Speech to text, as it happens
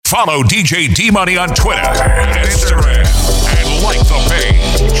Follow DJ D-Money on Twitter and Instagram. And like the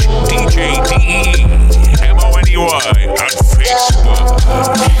page, DJ D-E-M-O-N-E-Y on Facebook.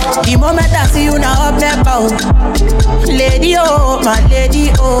 The moment I see you now up there, bow. Lady, oh, my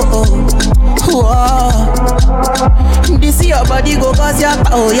lady, oh, oh. Whoa. This your body go cause your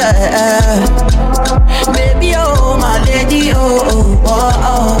power, yeah. Baby, oh, my lady, oh, oh, oh,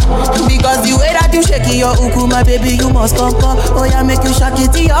 oh. Because the way that you shake your uku, my baby, you must come. Oh, yeah, make you shake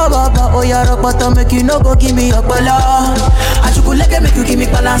it to your baba. Oh, yeah, rock bottom, make you no go give me your bala. I should make you give me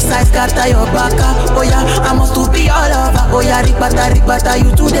balance size, scatter your baka. Oh, yeah, I must to be all over. Oh, yeah, rikbata,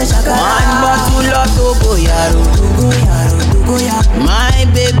 you to the shaka. Man, but you love to go, yaro, to go, yaro, to go, yaro. My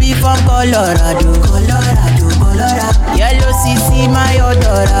baby from Colorado. Yellow CC, my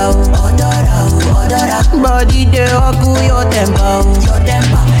odora, odora. Body they oku your temper,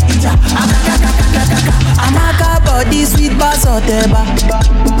 Ija, amaka body sweet bass oteba.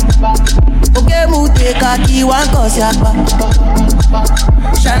 Okay, mute kaki one cause yakba.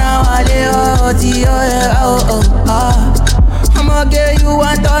 Shana wale oti oh. I'ma get you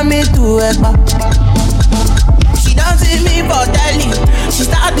one turn me to ekba. She don't see me for telly. She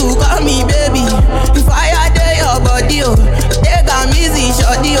start to call me baby. If I had your body, oh, take a easy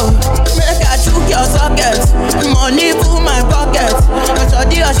shorty, oh. Make her choke your socket. Money full my pocket.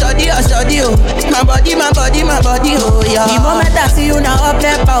 Shorty, oh. My body, oh, yeah. The moment I see you now up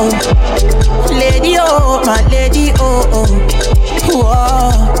there, oh. Lady, oh, my lady, oh, oh.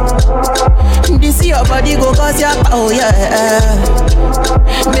 Whoa. This your body go cause your power, yeah.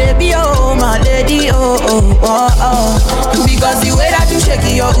 Baby, oh, my lady, oh, oh, oh, oh. Because the way that you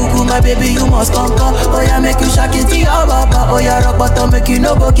shake your uku, my baby, you must come. Oh, yeah, make you shake it to your baba. Oh, yeah, rock bottom, make you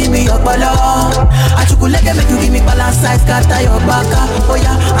no go give me your bala. I should make you give me balance size, scatter your baka. Oh,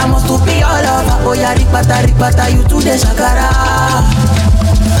 yeah, I must to be all over. Oh, yeah, rikbata, you to the shakara.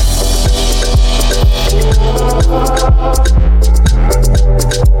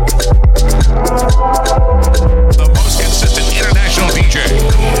 The most consistent international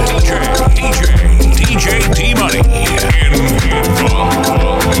DJ D-Money in the mix.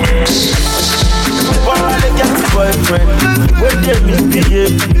 Wanna get a boyfriend, when they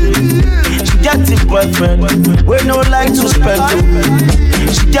misbehave. She get a boyfriend, we no like to spend them.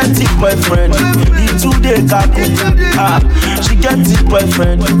 She get a boyfriend, he too dey kaku. She get a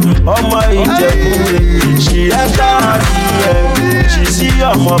boyfriend, oh my Ijebu. She enter her DM, she see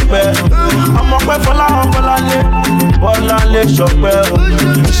ọmọ pẹ́ Bọ́láńlé ṣọpẹ́.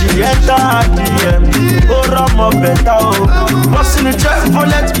 She enter her DM, ó rọ́mọ bẹ̀tà o. What's in the chest,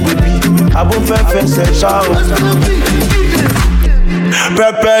 bullet baby, abúfẹ́fẹ́ ṣẹ̀ṣá o.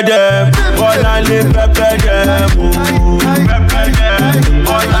 Pepper them, Bọ́láńlé pepper them o.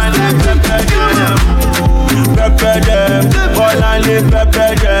 Bọ́láńlé pepper them o. Pepper them, Bọ́láńlé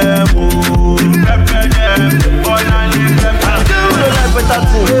pepper them o. Pepper them, Bọ́láńlé pepper them. Who no like better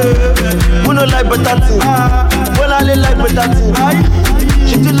thing? Who no like better thing? Bọ́láńlé like better thing.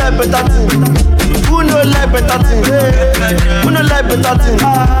 She do like better thing. Who no like better thing? Who no like better thing?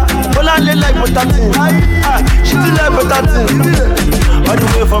 Bọ́láńlé like better thing. She do like better thing. All the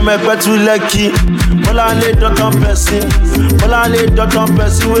way from Ekpe to Lekki. Bọ́láńlé dọ́tàn person. Bọ́láńlé dọ́tàn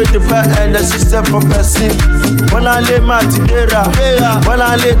person wey dey fair and the system for person. Bọ́láńlé máa ti dẹ́ra.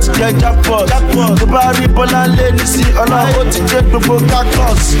 Bọ́láńlé ti jẹ́ jackpot. Tó bá rí Bọ́láńlé nísì ọlọ́run ó ti jẹ́ gbogbo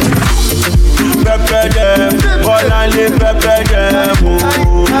cactus. Pepper them, Bọ́láńlé pepper them o.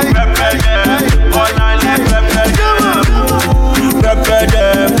 Pepper them, Bọ́láńlé pepper them o. Pepper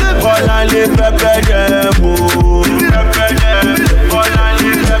them, Bọ́láńlé pepper them o. Pepper them,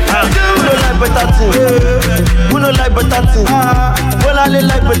 Bọ́láńlé pepper them o. Who no like better thing? Who no like better thing? Bọ́láńlé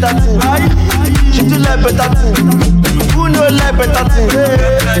like better thing. She do like better thing. Who no like better thing?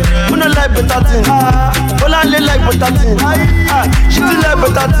 Who no like better thing? Bọ́láńlé like better thing. She do like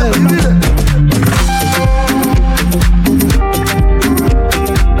better thing.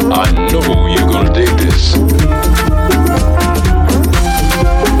 I know you're gonna dig this.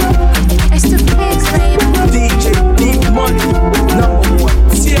 It's the pigs, baby. DJ D-Money, #1.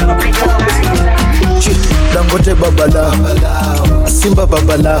 Dangote babala, Simba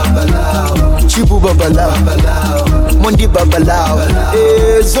babala, Chibu babala, Mondi babala,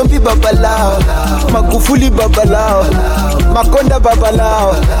 Zombie babala, Magufuli babala, Makonda babala,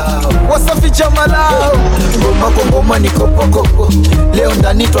 Wasafi jamalao. Ngoma ni kopokoko, leo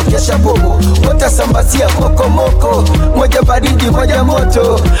ndani twakesha bobo, wote sambasia mokomoko, moja baridi moja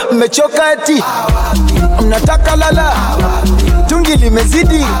moto. Mmechoka eti mnataka lala, tungi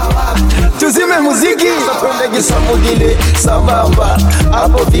limezidi, tuzime muziki. Twende gisamugile sambamba,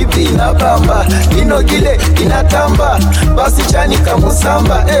 hapo vipi na bamba, inogile inatamba, basi chani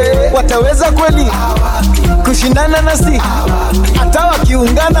kamusamba, wataweza kweli kushindana nasi? Hata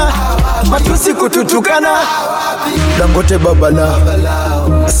wakiungana matusi kututukana. Dangote babala,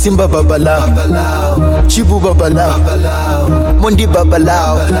 Simba babala, Chibu babala, Mondi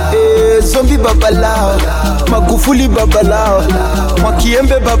babalao, Zombi babalao, Magufuli babalao,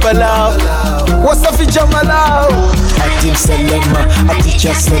 Mwakiembe babalao, Wasafi jamalao. Atim Selema,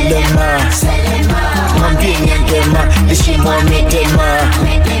 Aticha Selema, Mwambie Nyangema, Ishi Mwamedema,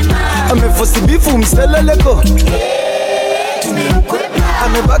 amefosi bifu mseleleko,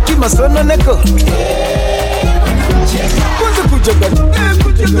 amebaki masono neko. Kwanza kujagati,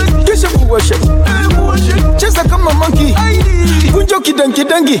 kisha kuwasha, cheza kama monkey, kunjo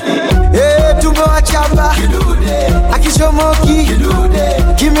kidangi. Tumewachapa akishomoki,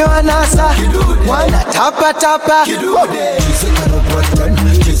 kimewanasa wana tapa.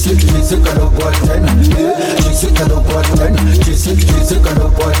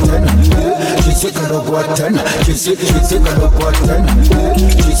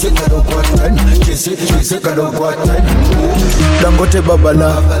 Dangote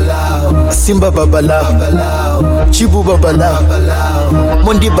babala, Simba babala, Chibu babala,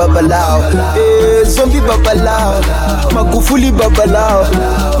 Mondi babalao, Zombi babalao, Magufuli babalao,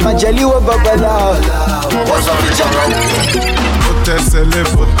 Majaliwa babalao. Potesele,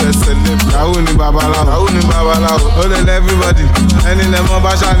 Yahoo ni babalao, ó lè lẹ́ everybody, ẹni lẹ́mọ́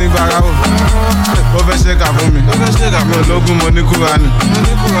bá ṣá ní bàráwò. Ó fẹ́ ṣe kà fún mi, mi ò lógún mo ní Kúránì.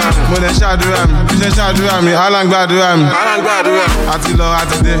 Mo lè ṣàdúrà mi, bí ṣe ṣàdúrà mi, Allah ń gbàdúrà mi. Àti lọ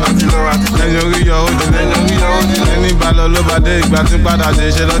àti dé, ẹ̀yìn orí yọ ó dilé. Ẹni bá lọ ló bá dé, ìgbà tí padà dé,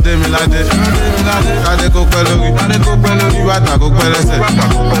 ṣe lọ dé mi ládé. Kádé kó pẹ́ lórí, bí bàtà kó pẹ́ lẹ́sẹ̀.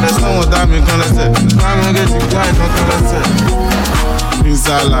 Sọ́wọ́n dá mi kan lẹ́sẹ̀, bámi gé ti gbá ìtàn kan lẹ́sẹ̀.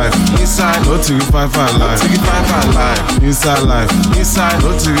 Inside life, no to the five life. Inside life, no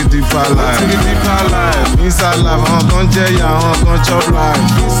to the deeper life. Inside life, on kan jẹ ya, on kan chop life.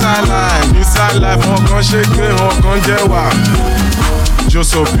 Inside life, on kan shake me, on kan jẹ wa.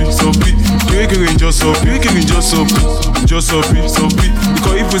 Josopi, kiri Josopi.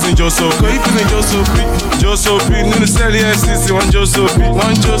 Because if it's in Josopi, nínú sẹ́ẹ̀lì SCC, one Josopi.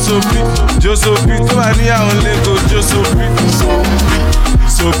 Tó bá ní àwọn lẹ́kọ̀ọ́ Josopi.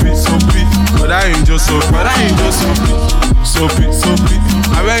 Soapy, but I ain't just soapy. Soapy,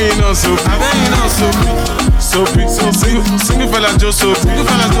 I bet you know soapy. Sing fella just soapy.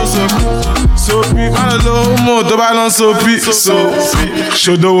 Soapy, man a low mo, to buy on soapy.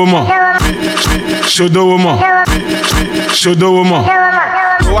 Show the woman.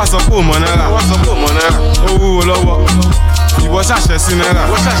 What's up, woman? Oh, lower. Ìwọ ṣàṣẹ sí náírà,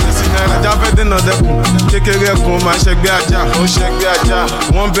 ajá fẹ́ dènà dẹ́kun, kékeré ẹkùn máa ṣẹgbẹ́ ajá,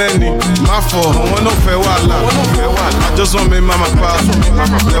 wọ́n bẹ́ẹ̀ ni, má fọ̀, wọ́n náà fẹ́ wàhálà, I just want make mama proud,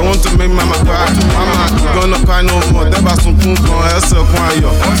 they want to make mama proud, mama gonna cry no more, dẹ́bà sunkún kan, ẹsẹ̀ kún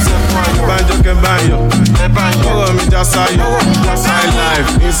ayọ̀, ìbánjọ́ kẹ́ báyọ̀, ọ̀rọ̀ mi já sáyọ̀,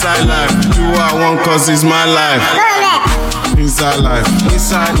 inside life, do what I want cause it's my life. Inside life,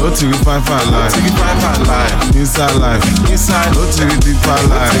 no to the five life. Inside life, no to the deeper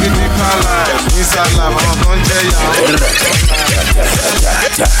life. Inside life, I'm gonna tell you.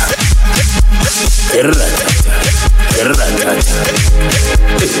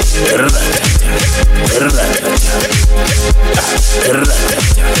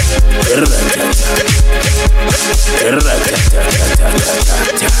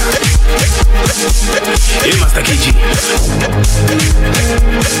 Hey, Master KG.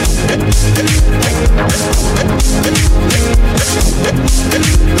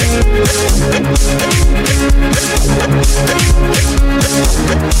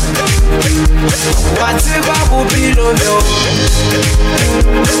 Whatever will be no no.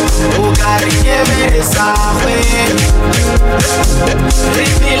 Ugari kemere sawe.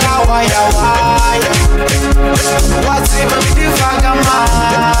 Ripila waya. Whatever be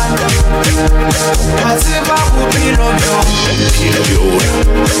vagaman. Whatever will be no no.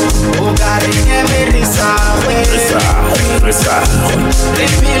 Ugari kemere sawe.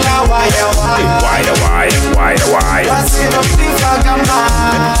 Ripila waya. Whatever be vagaman.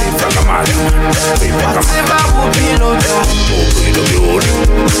 Whatever will be no no.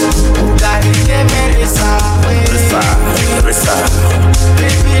 Ugari kemere sawe.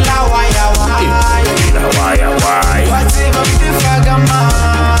 Ripila waya. Whatever be vagaman.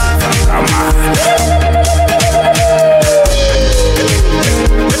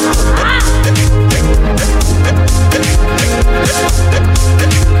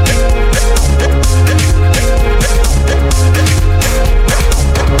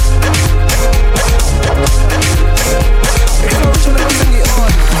 Original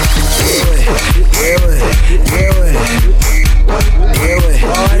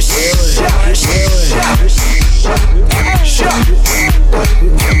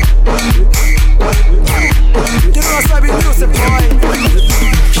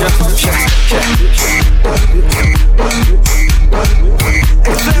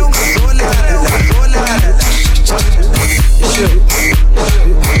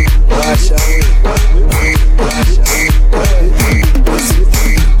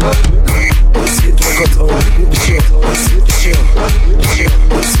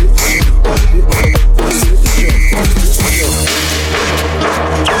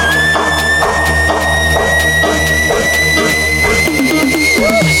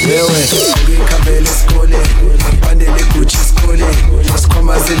Ukikhavela esikoleni bandele Gucci esikoleni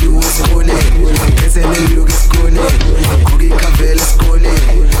sikhoma seliwe esikoleni ezene mluke esikoleni ukikhavela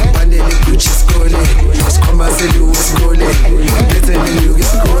esikoleni bandele Gucci esikoleni sikhoma seliwe esikoleni ezene mluke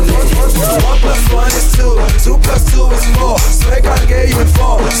esikoleni 1+1 is 2, 2+2 is 4 Swag can get you in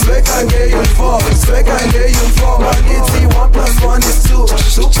 4 Swag can get you in 4 Swag can get you in 4 Magiti 1+1 is 2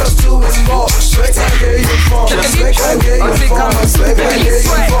 2+2 is 4 Swag can get you in 4 Swag can get you in 4 Swag can get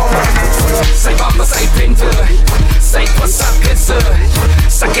you in 4 Say bamba, say pinto Say what's up, it's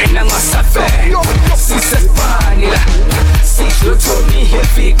Sa che non ho sapere Si se spanila Si lo torni e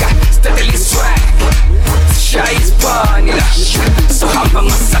figa Steadily swag Shy is spanila So hamba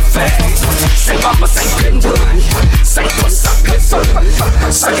non sapere Say bamba, say pinto Say what's up, it's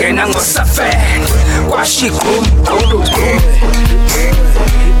Sa che non ho sapere Washi kum, kum,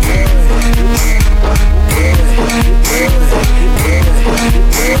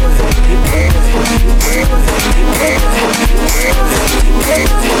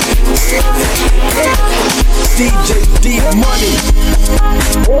 DJ Deep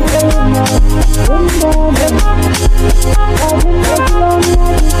Money.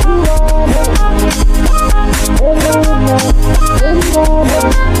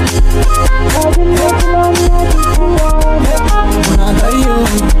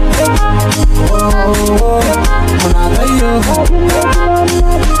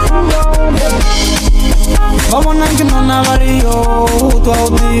 Vamos nanki nona vario to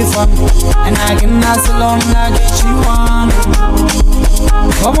audifan and I can nasal on na get you one.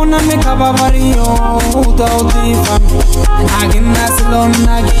 Vamos na me kaba vario to audifan and I can nasal on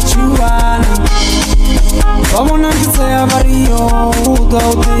na get you one. Vamos na que say vario to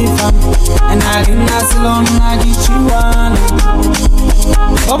audifan and I can nasal on na get you one.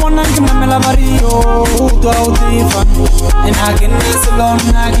 Vamos na que me la vario to audifan and I can nasal on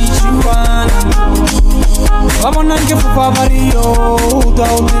na get you one. Vamos na que fufa vario to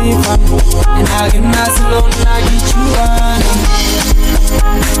audifan and I can nasal on na get you one.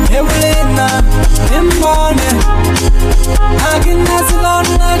 Evelina, Imbone, I can nasal on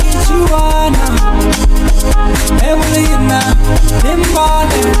na get you one. Evelina,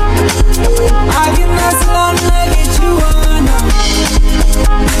 Imbone, I can nasal on na get you one.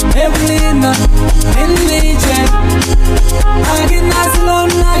 Evelina, Inliche, I can nasal on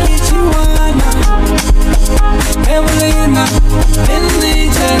na get you one. Evelina,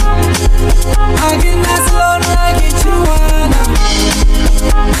 Inliche, I can nasal on na get you one.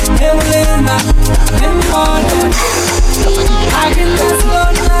 Evelina, Imbone, I can nasal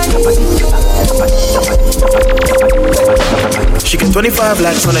on na get you one. She get 25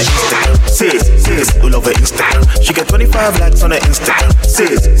 likes on her Instagram. Sis, all over Instagram. She get 25 likes on her Instagram.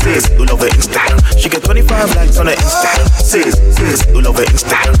 Sis, all over Instagram. She get 25 likes on her Instagram. Sis, all over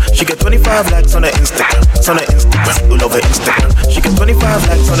Instagram. She get 25 likes on her Instagram. On her Instagram, all over Instagram. She get 25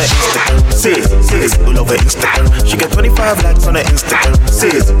 likes on her Instagram. Sis, all over Instagram. She get 25 likes on her Instagram.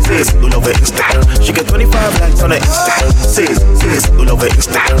 Sis, all over Instagram. She get 25 likes on her Instagram. Sis, all over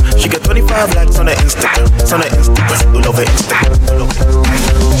Instagram. She get 25 likes on her Instagram. On her Instagram, all over Instagram.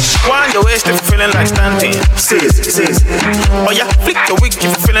 Wind your waist if you're feeling like standing. Sis. Oh yeah, flick your wig if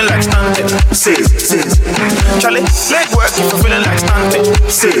you're feeling like standing. Sis. Charlie, leg work if you're feeling like standing.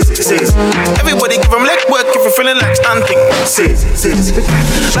 Sis. Everybody give them leg work if you're feeling like standing. Sis.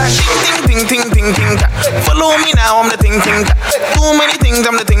 Like ting. Follow me now, I'm the ting. Too many things,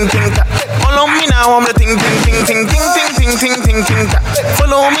 I'm the ting. Follow me now, I'm the ting.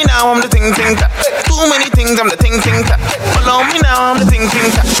 Follow me now, I'm the ting. Too many things, I'm the ting. Follow me now, I'm the ting.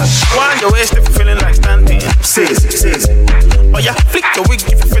 Wind your waist if you're feeling like standing. Sis. Oh yeah, flick your wig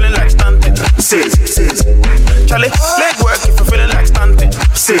if you're feeling like standing. Sis. Charlie, leg work if you're feeling like standing.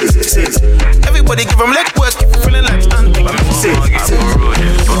 Sis. Everybody give them leg work if you're feeling like standing. Sis.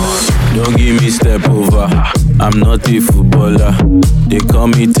 Don't give me step over. I'm not a footballer. They call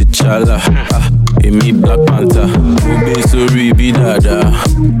me T'Challa. Me Black Panther. Obe sorry be dada.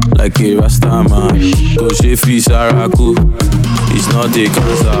 Like a Rasta man. Go Shefi Saraku. It's not a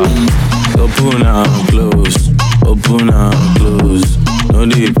cancer. Open and close. No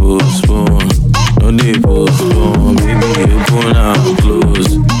dey postpone. Baby, open and close.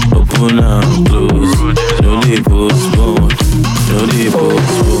 No dey postpone.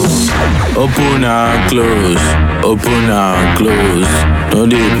 Open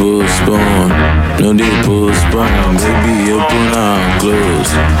and close. No dey postpone. Baby, open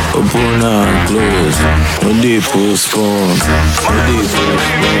and close. No dey postpone.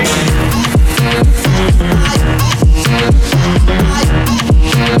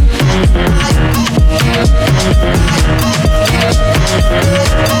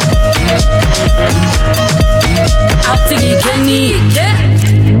 kenny,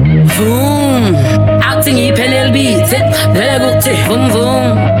 boom. Acting y pelel beat, de goûter, boom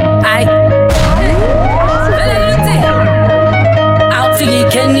boom. Aïe. Acting y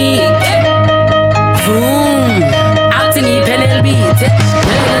kenny, boom. Acting y pelel beat, de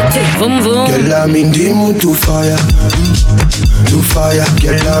goûter, boom boom. Girl, I'm in the mood to fire. To fire,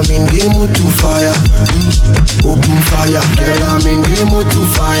 girl, I'm in the mood to fire. Open fire, girl, I'm in the mood to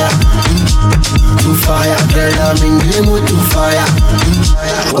fire. To fire, girl, I'm in the mood to fire.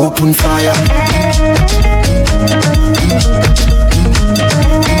 Open fire.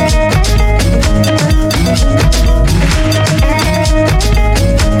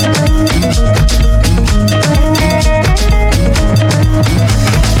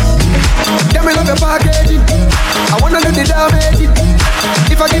 Get me love your packaging. I wanna know the damage.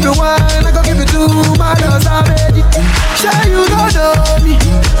 If I give you one, I go give you two. My love's damage. Say you don't know me,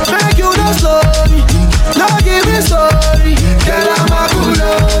 make you don't slow me. No give me story, girl I'm a cool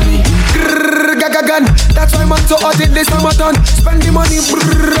love. Grrr, gagagan. That's why man so hot in this summertime. Spend the money,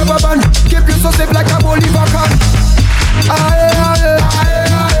 brrr, rubber band. Keep you so safe like a Bolivar can. Aye, aye, aye,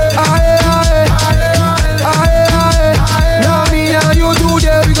 aye, aye, aye, aye, aye. Now me and you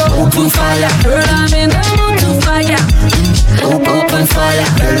today we go open fire. Girl, I'm in the mood to fire. Open fire.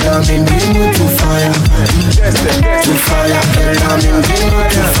 Girl, I'm in the mood to fire. To fire. Girl, I'm in the mood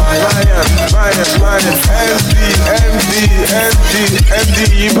to fire. MD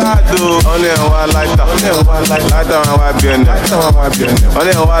Ibado. Only one lighter. Lighter one white BN.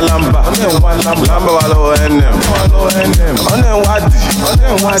 Only one lamba. Lamba wa low NM. Only one D.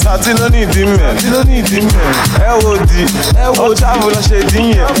 Sati no need him. LOD. O travel lọ ṣe dín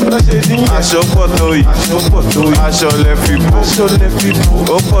yẹn. Aṣọ pọ̀ tó yìí. Aṣọ lẹ fi bò.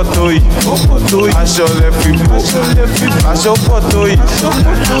 Ó pọ̀ tó yìí. Aṣọ lẹ fi bò. Aṣọ pọ̀ tó yìí.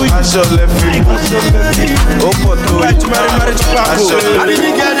 Aṣọ lẹ fi bò. Ó pọ̀ tó yìí. Aṣọ lẹ fi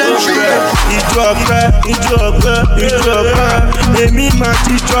bò. Ìjọ ọpẹ́, èmi máa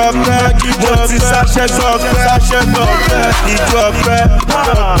ti jọ ọpẹ́, mo ti sáṣẹ́ sọ́pẹ́. Ìjọ ọpẹ́,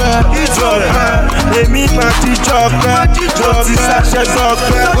 èmi máa ti jọ ọpẹ́, mo ti sáṣẹ́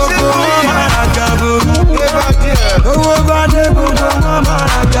sọ́pẹ́. Gbogbo wọn máa ra gàbó, owó bá dé gbogbo wọn máa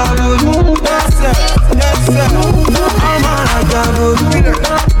ra gàbó. Lẹ́sẹ̀, wọ́n máa ra gàbó,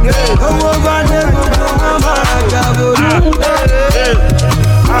 owó bá dé gbogbo wọn máa ra gàbó.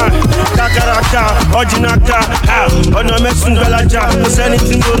 Kakaraka, ọ̀jìnàka, ọ̀nà mẹ́sùn gbalaja. Kò sẹ́ni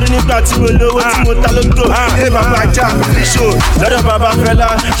tí mo rí nígbà tí mo lówó tí mo ta lóto. Ẹ bàbá ajá, fíṣò, lọ́dọ̀ bàbá Fẹlá,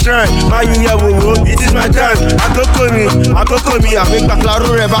 shrine, máa yú yẹ wòwò. It is my time, àkókò mi, àfi gbàgbárò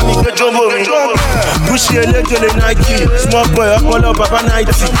rẹ̀ bá mi gbé jóbó mi. Gúúsì eléjòlè Nike, small boy ọpọlọ bàbá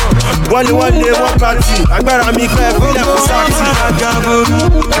 90. Wọ́n pàtì, agbára mi pẹ́ fílẹ̀ fún sáàtì.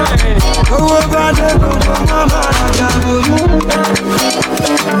 Owó bá dé gbogbo wọn máa ra gàbó.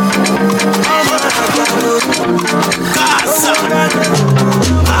 Casa.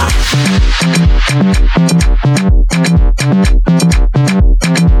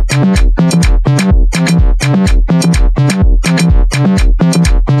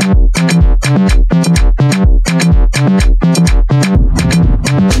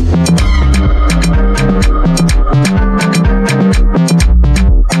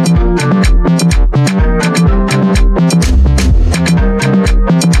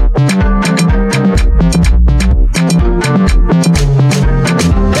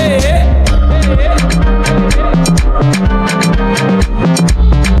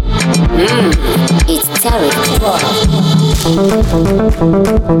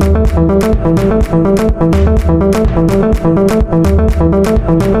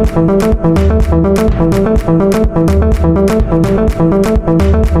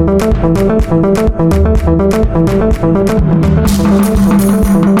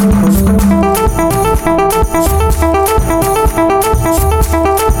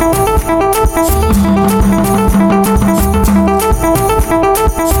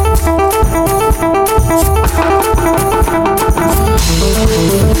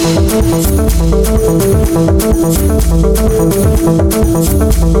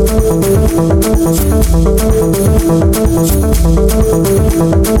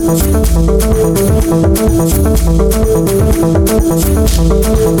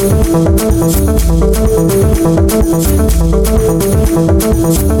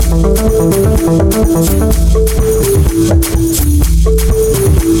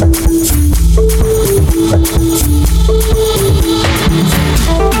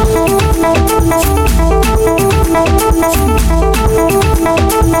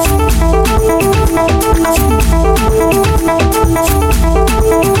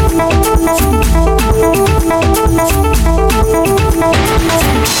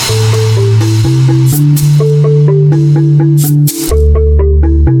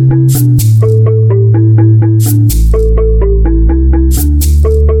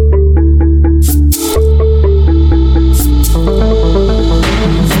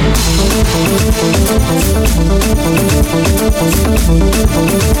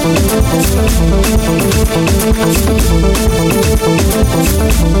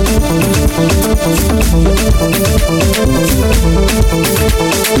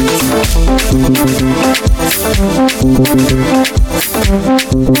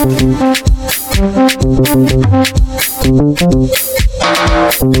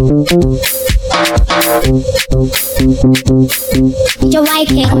 Your white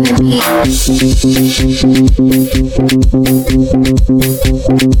cake on the beat.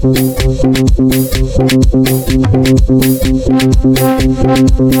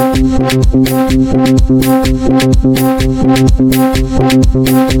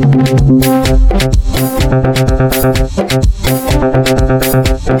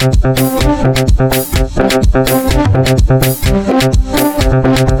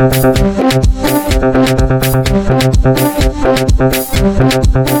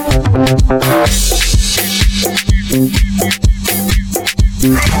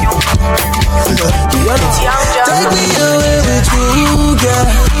 Take me away with you, girl.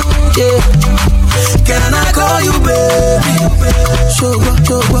 Yeah. Can I call you baby? Sugar.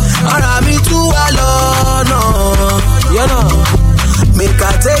 Ara mi tu wa lọ́nà. You know, make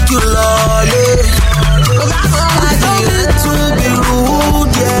I take you lolly. I don't mean to be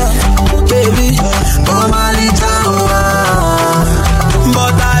rude, yeah, baby. Come on,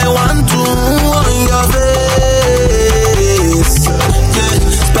 but I want to on your face. Yeah.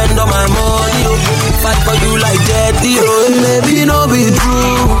 Spend all my money, fight for you like daddy. Oh, maybe no be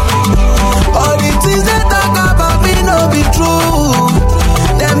true. All the things they talk about me no be true.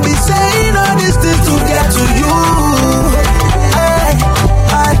 Them be saying all these things to get to you. Hey,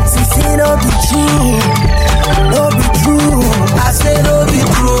 I see no be true. No be true. I say no be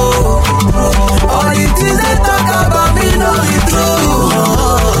true. All the things they talk about me no be true.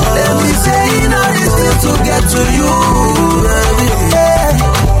 Them be saying all these things to get to you. Hey,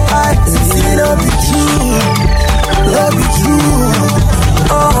 I see no be true. No be true.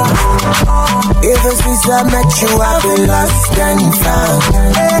 Oh. Ever since I met you, I've been lost and found.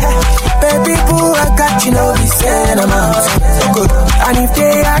 Hey, baby boo, I got you, know the same amount. So good. And if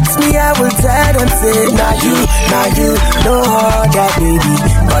they ask me, I will tell them, say, now you, no other baby.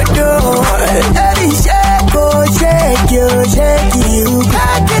 But no, baby, shake you,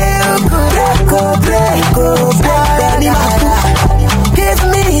 break, baby, give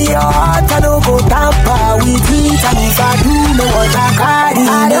me your heart, I don't go tamper with it. And if I do know what I carry, I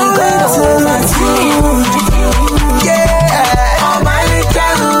don't go so much food. Yeah, on my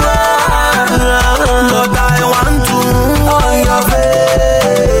little but I want to on your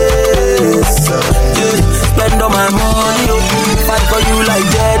face. Yeah, spend all my money, fight for you like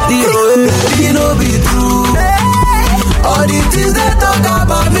daddy. You know be true. All the things they talk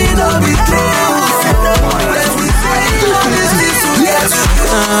about me no be true. Let me say all these things to get you.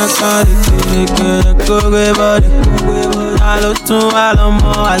 I look too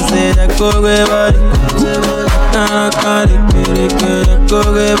I said I go away, buddy.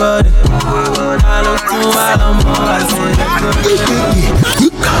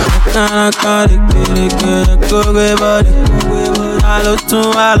 I look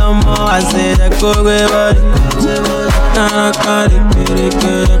too I said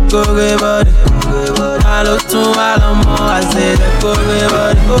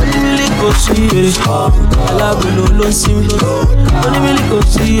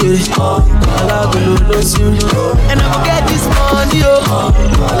and I will get this money,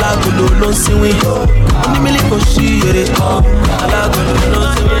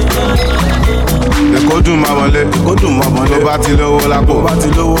 Kó dùn máa wọlé, ló bá ti lówó lápò.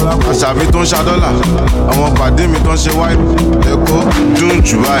 Àṣàbí tó ń ṣa dọ́là, àwọn pàdé mi tó ń ṣe wáìnì. Èkó dùn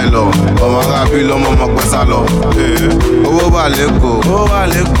jù báyìí lọ, ọmọ arábí lọmọ ọmọ pẹ́sà lọ. Owó wà lẹ́kọ̀ọ́,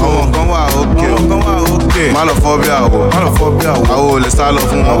 àwọn kan wà òkè. Má lọ fọ́ bí àwọ̀, àwọ̀ ò lè sá lọ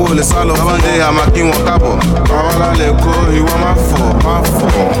fún wọn. Lọ́wọ́dé a máa kí wọn káàbọ̀. Àwọn alálẹ̀ kó ìwọ má fọ̀.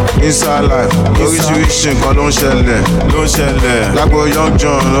 Inside life, oríṣiríṣi nǹkan ló ń ṣẹlẹ̀. Lágbo Young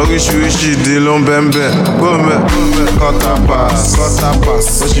John, oríṣiríṣi ìdí ló ń bẹ́ẹ̀. Gbọ́mẹ̀, quarter pass, ó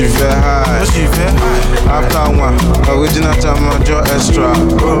sì fẹ́ high. After one, original Chamajo extra.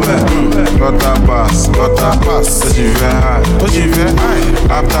 Gbọ́mẹ̀, quarter pass, ó sì fẹ́ high.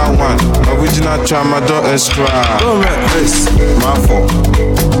 After one, original Chamajo extra. Gbọ́mẹ̀, má fọ̀.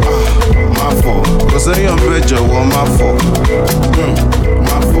 Kò sẹ́yìn ọ̀bẹ jọ̀wọ́ má fọ̀.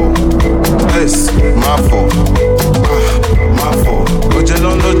 Má fọ̀. Ó jẹ́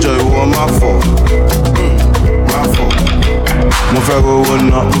lọ́lọ́jọ́ ìwọ má fọ̀. Mo fẹ́ rówó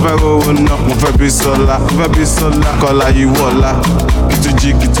ná, mo fẹ́ bí sọ́lá, kọ́lá yìí wọ̀lá,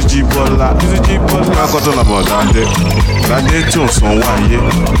 kìtújì bọ́lá. Kákọ́tọ̀ nà bọ̀ dáadé tí ò sàn wá ayé.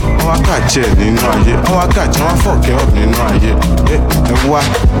 Wọ́n wá kàjẹ́ nínú ayé, wọ́n fọ̀kẹ́ ọ̀ nínú ayé. Ẹ̀wọ́ wá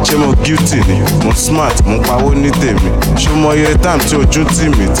ṣé mo guilty ni mo smart mo pawó ní tèmi ṣó mọ iye time tí ojú tì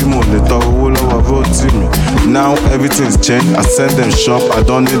mí tí mo lè tọ owó lọ́wọ́ bó tì mí now everything's changed I send them shop I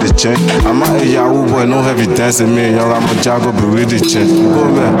don't need the change àmọ́ ẹ̀yà owó boy no evidence mi èèyàn ra mo jágó bí read the change go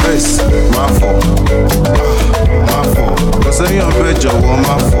man base máa fọ̀ kò sẹ́yìn ọbẹ̀ jọ̀wọ́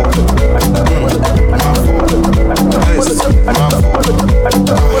máa fọ̀ base máa fọ̀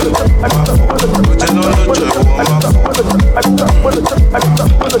kò jẹ́ náà lọ́jọ́ ìwọ máa fọ̀.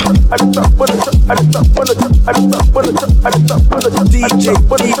 DJ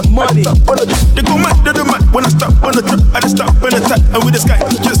Money. They go mad, they do mad. When I stop on the trip, I just stop in the top. And with the sky,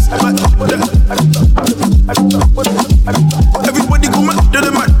 just like that. Everybody go mad, they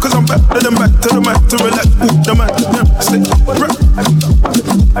do mad. Cause I'm back, they do mad. To the mad, to relax. Ooh, the man, stay right.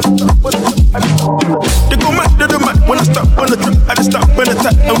 They go mad, they do mad. When I stop on the trip, I just stop in the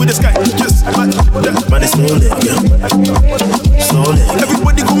top. And with the sky, just like that. Man, it's slowly, yeah. Slowly.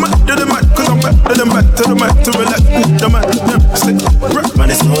 Everybody go mad, they do mad. Cause I'm back, they do mad. To the mad, to relax. Ooh, the man, stay right. Man,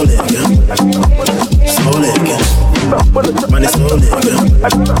 it's slowly, yeah. Slowly, yeah. Man, it's slowly, yeah.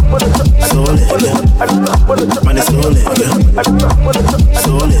 Slowly, yeah. Man, it's slowly, yeah.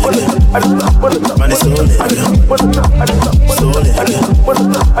 Slowly, yeah. Man, it's slowly, yeah. Slowly,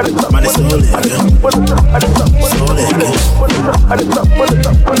 yeah. Man, it's slowly, yeah. Slowly,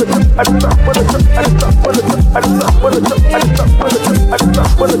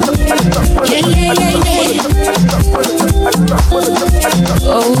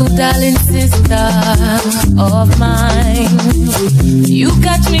 Oh, darling sister of mine, you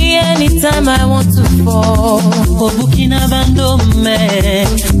catch me anytime I want to fall. Oh, Burkina Faso me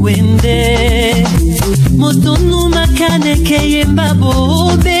winde, motonu makane keye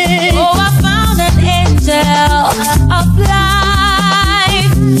mbabobe. Oh, I found an angel of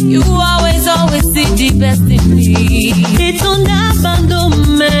life. You always see the best in me. It's on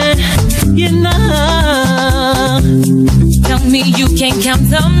me, you know. Tell me you can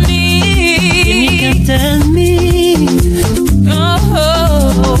count on me. You can tell me.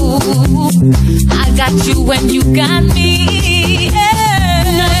 Oh, I got you when you got me. Yeah.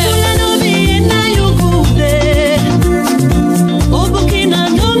 Oh, Burkina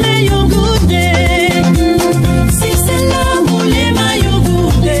no me you good day. Si c'est l'amour les ma you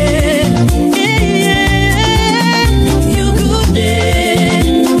good day. Yeah, you good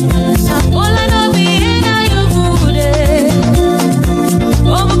day. All I know be na you good day.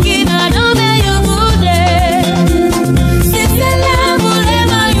 Oh, Burkina no me you good day. Si c'est l'amour les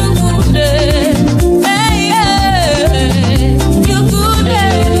ma you good day. Yeah, you good day.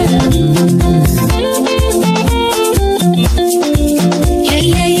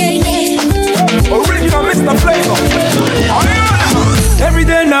 Original Mr. Flavor. Every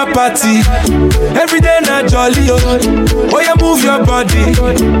day na party, every day na jolly, oh. Oh, you move your body,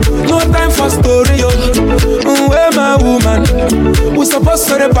 no time for story, oh. Where my woman, we supposed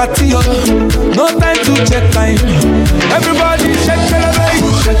to the party, oh. No time to check time. Everybody shake it,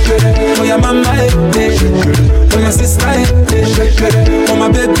 baby. Shake it, oh, your mama, eh. Oh, your sister, eh. Oh, my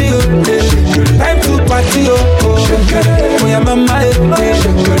baby, oh. Time to party, oh. Oh, your mama, eh.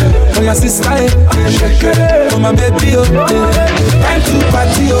 Oh, your sister, eh. Oh, my baby, oh. Time to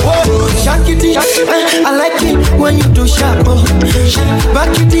party, oh. Shakity, I like it when you do sharp, oh. Back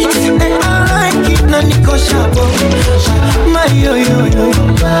it, I like it, na niko sharp, oh. My yo yo yo,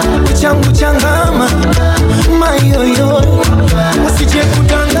 uchangu changama. My yo yo, usije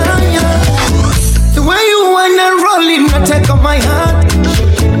kudanganya. The way you wanna roll it, na take on my heart.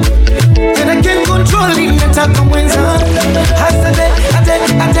 And I can't control it, na take on mwenza. Hasade, ade.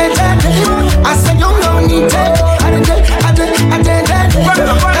 Asa yonga unite, ade.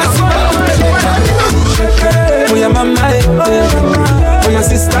 Oh, your mama, eh. Oh, your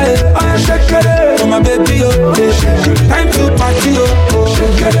sister, eh. Oh, my baby, oh. Time to party, oh. Oh,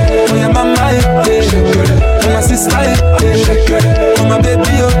 your mama, eh. Oh, your sister, eh. Oh, my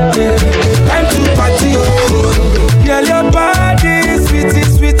baby, oh. Time to party, oh. Girl, your body, sweetie.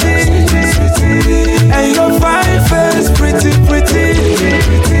 And your fine face, pretty.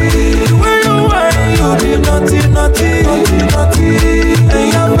 When you want, you be naughty. And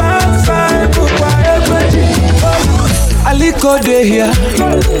your backside, Aliko dey here,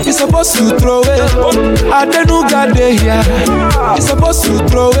 you supposed to throw it. Adenuga dey here, you supposed to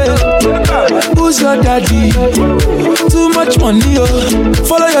throw it. Who's your daddy? Too much money, oh.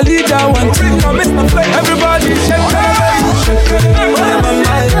 Follow your leader, one, two. Everybody shake it. Oh, your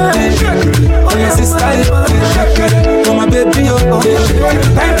mama, oh, your sister, oh, my baby, oh.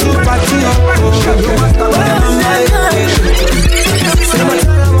 Time to party, oh. Oh, your mama,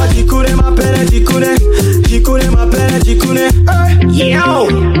 Jikure, ma pere, jikure. Yeah,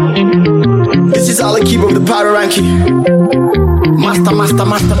 the keeper of the power ranking. Master.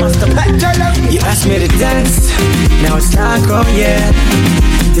 You asked me to dance, now it's not gone yet.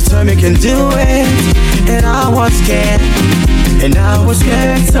 You told me you can do it, and I was scared. And I was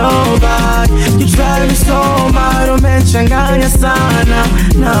scared so bad. You drive me so mad, umechanganya sana.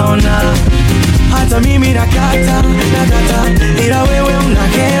 No. Hata mimi nakata, ila wewe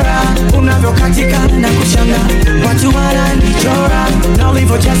unakera. Unavyokatika na kushanga, watu wananichora. Na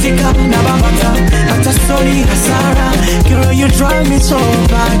ulivyojazika na babata, hata soni hasara. Girl, you drive me so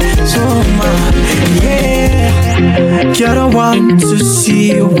bad, so mad, yeah. Girl, I want to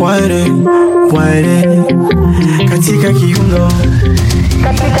see you whining. Katika kiuno,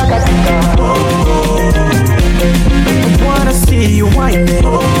 katika. I wanna see you whining.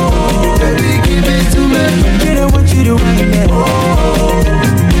 Baby, give it to me. Kid, I want you to whine it.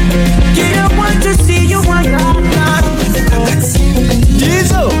 Kid, I want to see you whine it.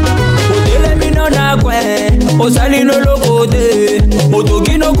 Diesel, let me know na kwe. Osali no lokote,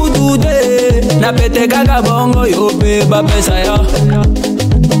 otoki no kutude. Na pete kaka bongo, yo beba pesa ya.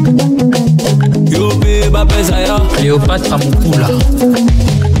 Cléopâtre Mukula.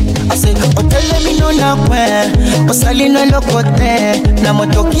 I said, otele mino na kwe, osali no lokote, na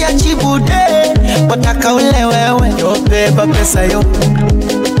motoki ya chibude, potaka ule wewe, yo beba pesa yo.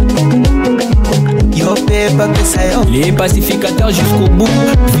 Les pacificateurs jusqu'au bout,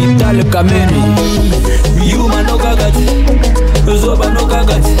 Vital Kameni. Yuma no gagati, Zoba no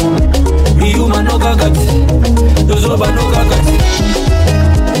gagati. Yuma no gagati, Zoba no gagati.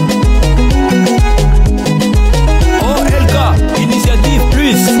 OLK, Initiative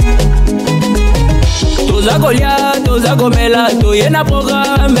Plus. Toza Golia, Toza Gomela, Toyena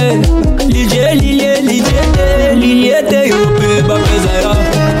programme. Liliete, Yope, Bapezaya.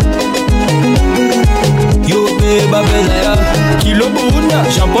 Babezaya, Kilo Bunda,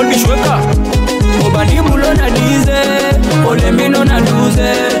 Jean-Paul Bichweka. Obani Boulon a 10, Olemino na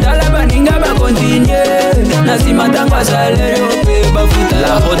 12. Talabaninga ba continuer. Nasimatanga salaire, Yope Bafuta.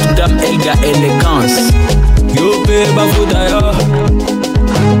 La haute dame Elga Élégance. Yope Bafuta ya.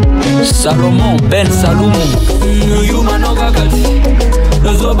 Salomon Ben Salomon. Yuma no gagati,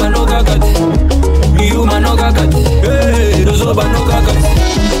 Zoba no gagati. Yuma no gagati, Zoba no gagati.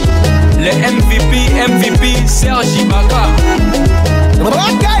 Les MVP, Serge Ibaka.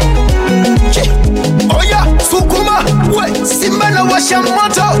 Okay. Oya, Sukuma, we, Simba na washa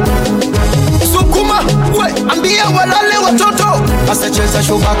moto. Sukuma, we, ambia walale watoto. Asacheza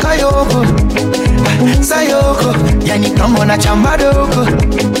shubaka yoko, sayoko, yani kama na chamba doko.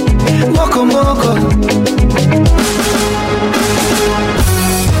 Moko.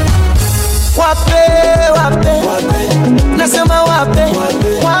 Wape, nasema wape.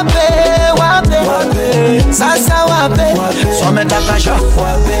 Sasa wape, sometaka sho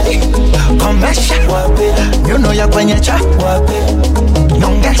wape, komesha wape, nyuno ya kwenye cha wape,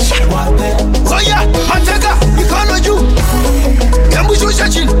 nyongesha wape. Oya, mateka, mikono juu, hebu shusha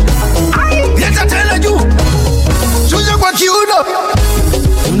chini, leta tena juu, shusha kwa kiuno.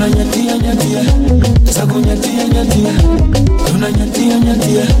 Tunanyatia, zagunyatia, tunanyatia,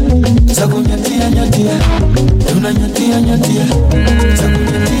 zagunyatia, tunanyatia, zagunyatia.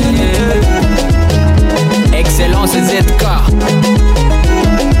 Excellence ZK,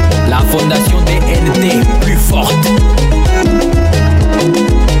 la fondation DNT plus forte.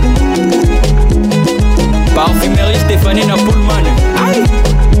 Parfumerie Stéphanie Napoulman. Aïe.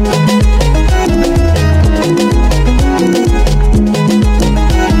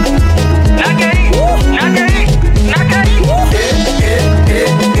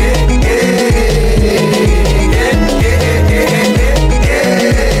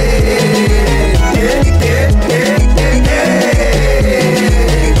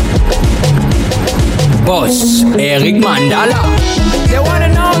 Boss, Eric Mandala. The one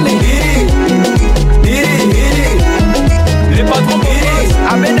and only. Le patron Boss,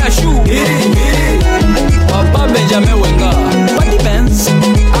 Ahmed Achou. Papa Benjamin Wenga. Patty Benz.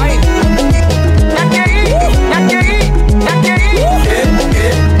 Aïe.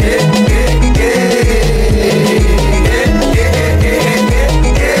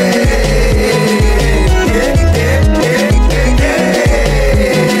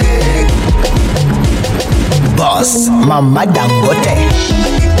 Boss, Mama Dangote.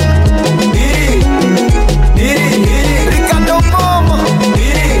 Ricardo Momo.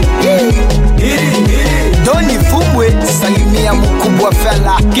 Doni Fumwe, salimia mkubwa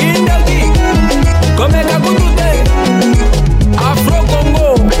fella. Kindaki, Komeka Kutute. Afro Congo.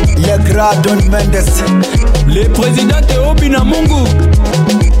 Le Grand Don Mendes. Le président Théo Binamungu.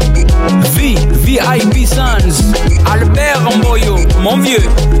 VIP Sons, Albert Mboyo, mon vieux.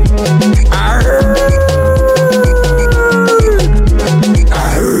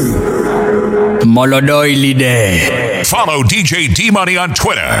 Molodoi leader. Follow DJ D-Money on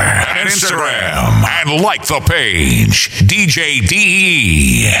Twitter and Instagram. And like the page, DJ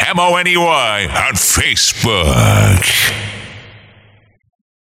DEMONEY on Facebook.